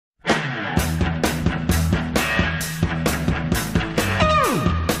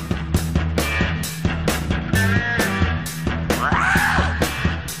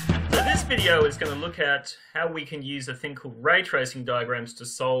going to look at how we can use a thing called ray tracing diagrams to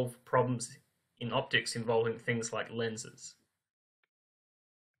solve problems in optics involving things like lenses.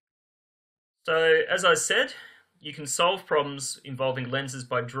 So, as I said, you can solve problems involving lenses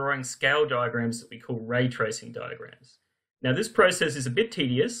by drawing scale diagrams that we call ray tracing diagrams. Now, this process is a bit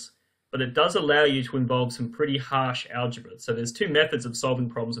tedious, but it does allow you to involve some pretty harsh algebra. So there's two methods of solving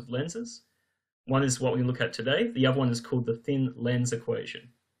problems with lenses. One is what we look at today. The other one is called the thin lens equation.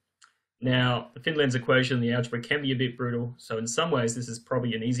 Now, the thin lens equation, the algebra can be a bit brutal, so in some ways this is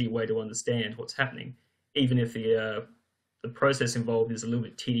probably an easier way to understand what's happening, even if the process involved is a little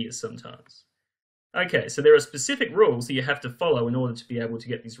bit tedious sometimes. Okay, so there are specific rules that you have to follow in order to be able to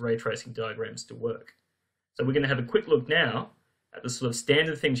get these ray tracing diagrams to work. So we're going to have a quick look now at the sort of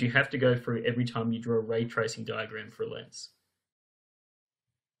standard things you have to go through every time you draw a ray tracing diagram for a lens.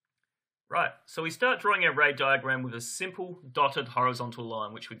 Right, so we start drawing our ray diagram with a simple dotted horizontal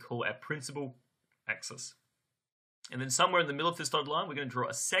line, which we call our principal axis. And then somewhere in the middle of this dotted line, we're going to draw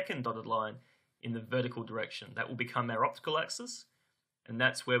a second dotted line in the vertical direction. That will become our optical axis, and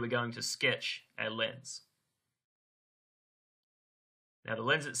that's where we're going to sketch our lens. Now, the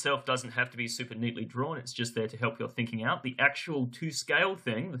lens itself doesn't have to be super neatly drawn, it's just there to help your thinking out. The actual to-scale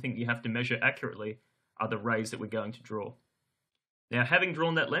thing, the thing you have to measure accurately, are the rays that we're going to draw. Now, having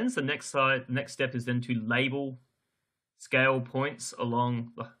drawn that lens, the next step is then to label scale points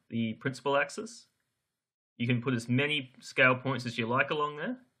along the principal axis. You can put as many scale points as you like along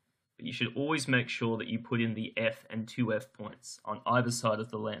there, but you should always make sure that you put in the F and 2F points on either side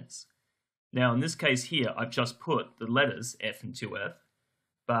of the lens. Now, in this case here, I've just put the letters F and 2F,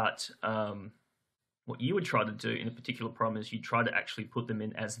 but what you would try to do in a particular problem is you try to actually put them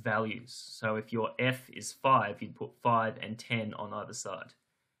in as values. So if your F is 5, you'd put 5 and 10 on either side.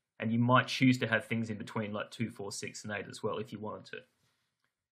 And you might choose to have things in between like 2, 4, 6, and 8 as well if you wanted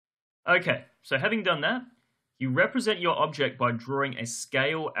to. Okay, so having done that, you represent your object by drawing a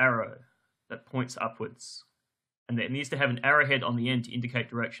scale arrow that points upwards. And it needs to have an arrowhead on the end to indicate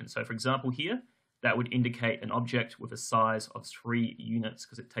direction. So for example here, that would indicate an object with a size of 3 units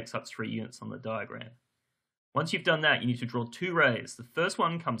because it takes up 3 units on the diagram. Once you've done that, you need to draw 2 rays. The first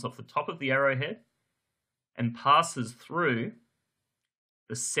one comes off the top of the arrowhead and passes through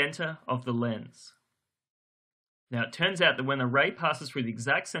the center of the lens. Now, it turns out that when a ray passes through the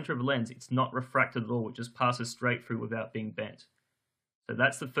exact center of a lens, it's not refracted at all. It just passes straight through without being bent. So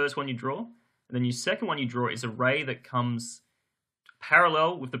that's the first one you draw. And then your second one you draw is a ray that comes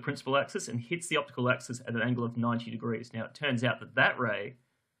parallel with the principal axis and hits the optical axis at an angle of 90 degrees. Now, it turns out that that ray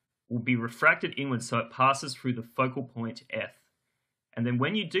will be refracted inwards, so it passes through the focal point F. And then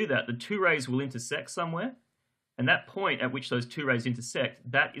when you do that, the 2 rays will intersect somewhere, and that point at which those 2 rays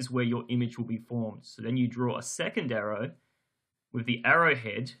intersect, that is where your image will be formed. So then you draw a second arrow with the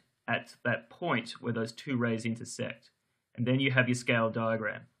arrowhead at that point where those 2 rays intersect. And then you have your scale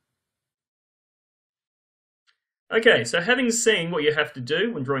diagram. Okay, so having seen what you have to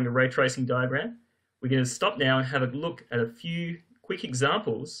do when drawing a ray tracing diagram, we're going to stop now and have a look at a few quick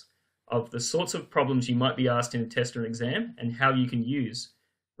examples of the sorts of problems you might be asked in a test or an exam and how you can use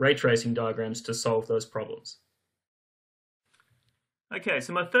ray tracing diagrams to solve those problems. Okay,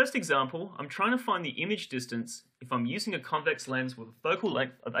 so my first example, I'm trying to find the image distance if I'm using a convex lens with a focal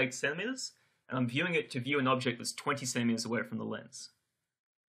length of 8 centimeters and I'm viewing it to view an object that's 20 centimeters away from the lens.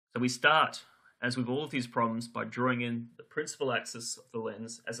 So we start, as with all of these problems, by drawing in the principal axis of the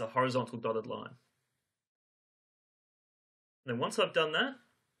lens as a horizontal dotted line. Then once I've done that,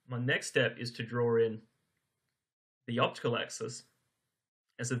 my next step is to draw in the optical axis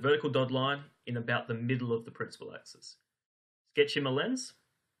as a vertical dotted line in about the middle of the principal axis. Sketch in my lens,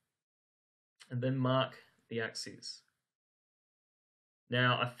 and then mark the axes.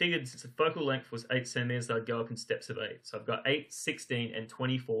 Now, I figured since the focal length was 8 centimeters, I'd go up in steps of 8. So I've got 8, 16, and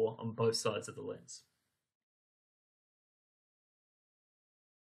 24 on both sides of the lens.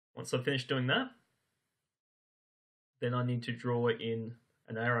 Once I've finished doing that, then I need to draw in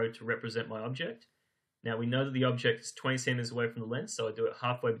an arrow to represent my object. Now, we know that the object is 20 centimeters away from the lens, so I do it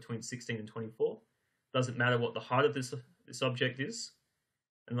halfway between 16 and 24. Doesn't matter what the height of this object is.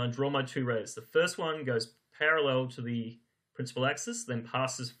 And I draw my 2 rays. The first one goes parallel to the principal axis, then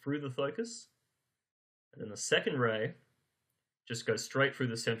passes through the focus. And then the second ray just goes straight through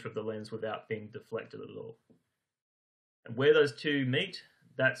the center of the lens without being deflected at all. And where those two meet,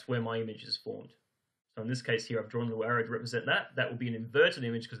 that's where my image is formed. So in this case here, I've drawn a little arrow to represent that. That will be an inverted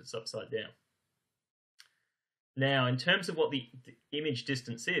image because it's upside down. Now, in terms of what the image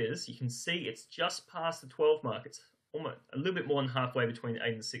distance is, you can see it's just past the 12 mark. It's almost a little bit more than halfway between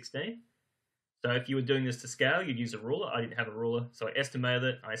 8 and 16. So if you were doing this to scale, you'd use a ruler. I didn't have a ruler, so I estimated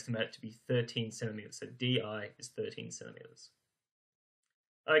it. I estimate it to be 13 centimeters. So DI is 13 centimeters.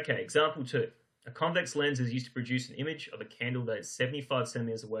 Okay, example 2. A convex lens is used to produce an image of a candle that is 75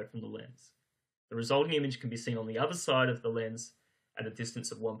 centimeters away from the lens. The resulting image can be seen on the other side of the lens at a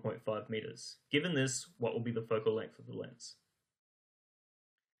distance of 1.5 meters. Given this, what will be the focal length of the lens?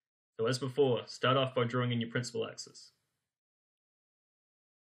 So as before, start off by drawing in your principal axis.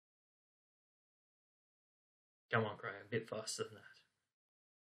 Come on, Graham, a bit faster than that.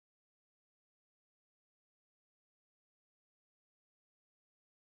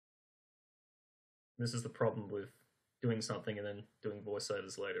 This is the problem with doing something and then doing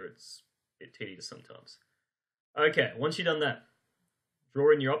voiceovers later. It's a bit tedious sometimes. Okay, once you've done that,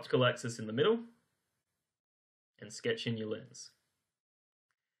 draw in your optical axis in the middle and sketch in your lens.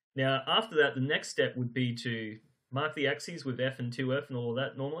 Now, after that, the next step would be to mark the axes with F and 2F and all of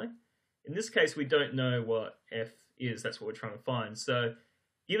that normally. In this case, we don't know what F is. That's what we're trying to find. So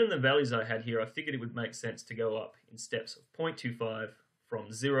given the values I had here, I figured it would make sense to go up in steps of 0.25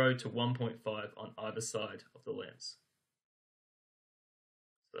 from 0 to 1.5 on either side of the lens.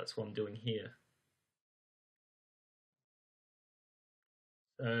 So that's what I'm doing here.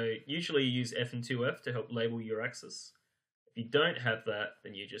 So usually you use F and 2F to help label your axis. If you don't have that,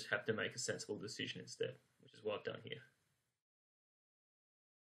 then you just have to make a sensible decision instead, which is what I've done here.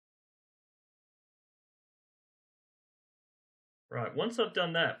 Right, once I've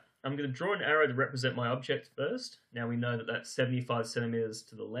done that, I'm going to draw an arrow to represent my object first. Now we know that that's 75 centimeters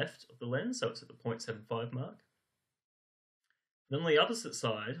to the left of the lens, so it's at the 0.75 mark. Then on the opposite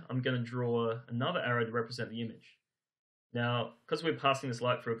side, I'm going to draw another arrow to represent the image. Now, because we're passing this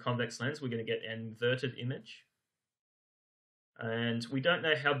light through a convex lens, we're going to get an inverted image. And we don't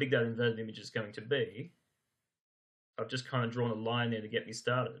know how big that inverted image is going to be. I've just kind of drawn a line there to get me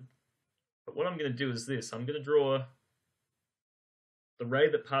started. But what I'm going to do is this. I'm going to draw the ray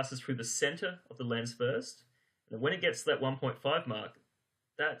that passes through the center of the lens first. And when it gets to that 1.5 mark,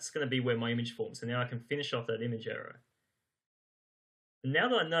 that's going to be where my image forms. So now I can finish off that image arrow. And now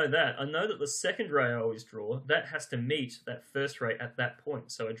that I know that the second ray I always draw, that has to meet that first ray at that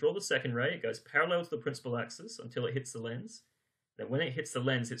point. So I draw the second ray, it goes parallel to the principal axis until it hits the lens. Then when it hits the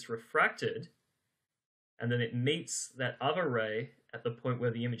lens, it's refracted, and then it meets that other ray at the point where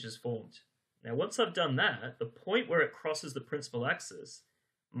the image is formed. Now once I've done that, the point where it crosses the principal axis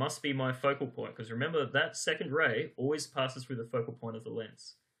must be my focal point, because remember that second ray always passes through the focal point of the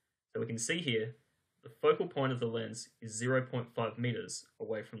lens. So we can see here, the focal point of the lens is 0.5 meters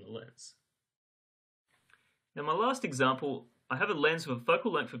away from the lens. Now my last example, I have a lens with a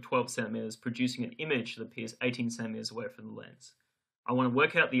focal length of 12 centimeters producing an image that appears 18 centimeters away from the lens. I want to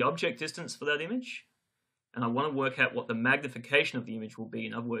work out the object distance for that image, and I want to work out what the magnification of the image will be.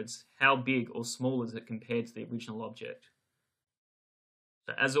 In other words, how big or small is it compared to the original object.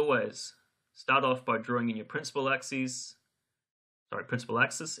 So as always, start off by drawing in your principal axis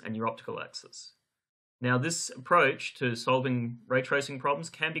and your optical axis. Now this approach to solving ray tracing problems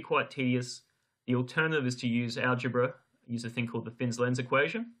can be quite tedious. The alternative is to use algebra, use a thing called the Finn's lens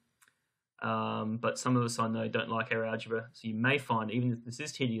equation. But some of us I know don't like our algebra, so you may find, even if this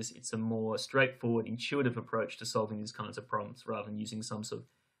is tedious, it's a more straightforward, intuitive approach to solving these kinds of problems rather than using some sort of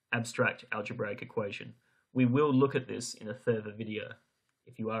abstract algebraic equation. We will look at this in a further video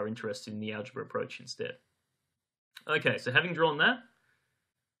if you are interested in the algebra approach instead. Okay, so having drawn that,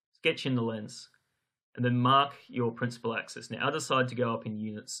 sketch in the lens and then mark your principal axis. Now I decide to go up in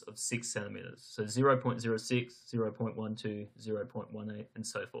units of 6 centimeters, so 0.06, 0.12, 0.18 and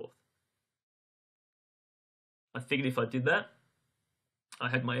so forth. I figured if I did that, I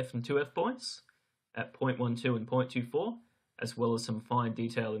had my F and 2F points at 0.12 and 0.24, as well as some fine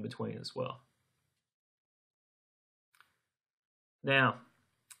detail in between as well. Now,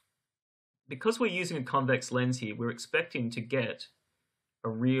 because we're using a convex lens here, we're expecting to get a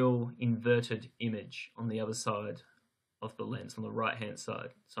real inverted image on the other side of the lens, on the right-hand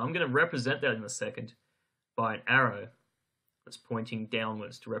side. So I'm going to represent that in a second by an arrow that's pointing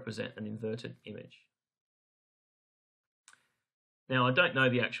downwards to represent an inverted image. Now I don't know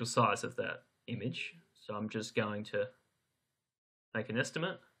the actual size of that image, so I'm just going to make an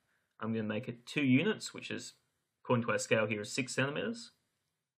estimate. I'm going to make it 2 units, which is, according to our scale here, is 6 centimeters.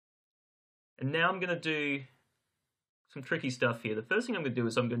 And now I'm going to do some tricky stuff here. The first thing I'm going to do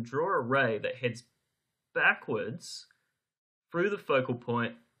is I'm going to draw a ray that heads backwards through the focal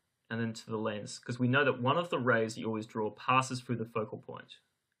point and then to the lens, because we know that one of the rays that you always draw passes through the focal point.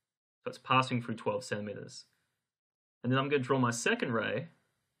 So it's passing through 12 centimeters. And then I'm going to draw my second ray,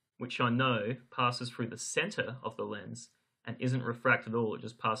 which I know passes through the center of the lens and isn't refracted at all, it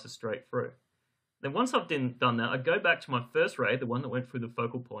just passes straight through. Then once I've done that, I go back to my first ray, the one that went through the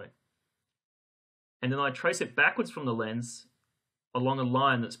focal point, and then I trace it backwards from the lens along a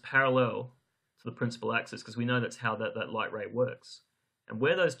line that's parallel to the principal axis, because we know that's how that light ray works. And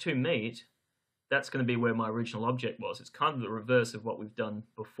where those two meet, that's going to be where my original object was. It's kind of the reverse of what we've done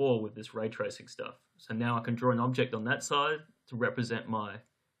before with this ray tracing stuff. So now I can draw an object on that side to represent my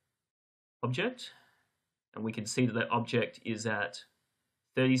object, and we can see that that object is at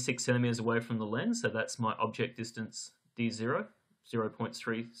 36 centimeters away from the lens, so that's my object distance D0,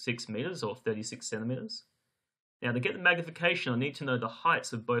 0.36 meters or 36 centimeters. Now to get the magnification, I need to know the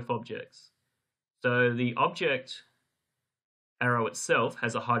heights of both objects. So the object arrow itself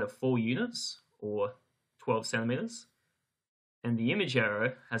has a height of 4 units, or 12 centimeters, and the image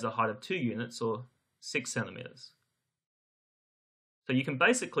arrow has a height of 2 units, or 6 centimeters. So you can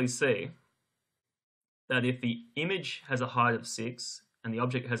basically see that if the image has a height of 6 and the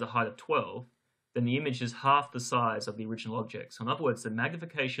object has a height of 12, then the image is half the size of the original object. So in other words, the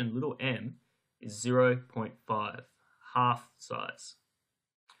magnification little m is 0.5, half size.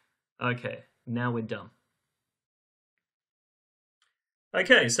 Okay, now we're done.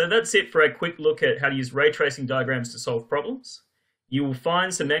 Okay, so that's it for a quick look at how to use ray tracing diagrams to solve problems. You will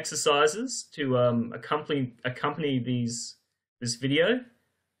find some exercises to accompany this video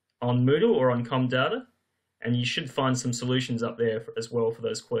on Moodle or on Comdata, and you should find some solutions up there as well for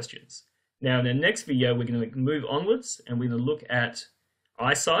those questions. Now in the next video we're going to move onwards and we're going to look at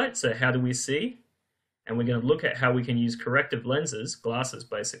eyesight, so how do we see, and we're going to look at how we can use corrective lenses, glasses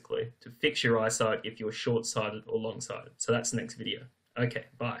basically, to fix your eyesight if you're short-sighted or long-sighted. So that's the next video. Okay,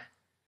 bye.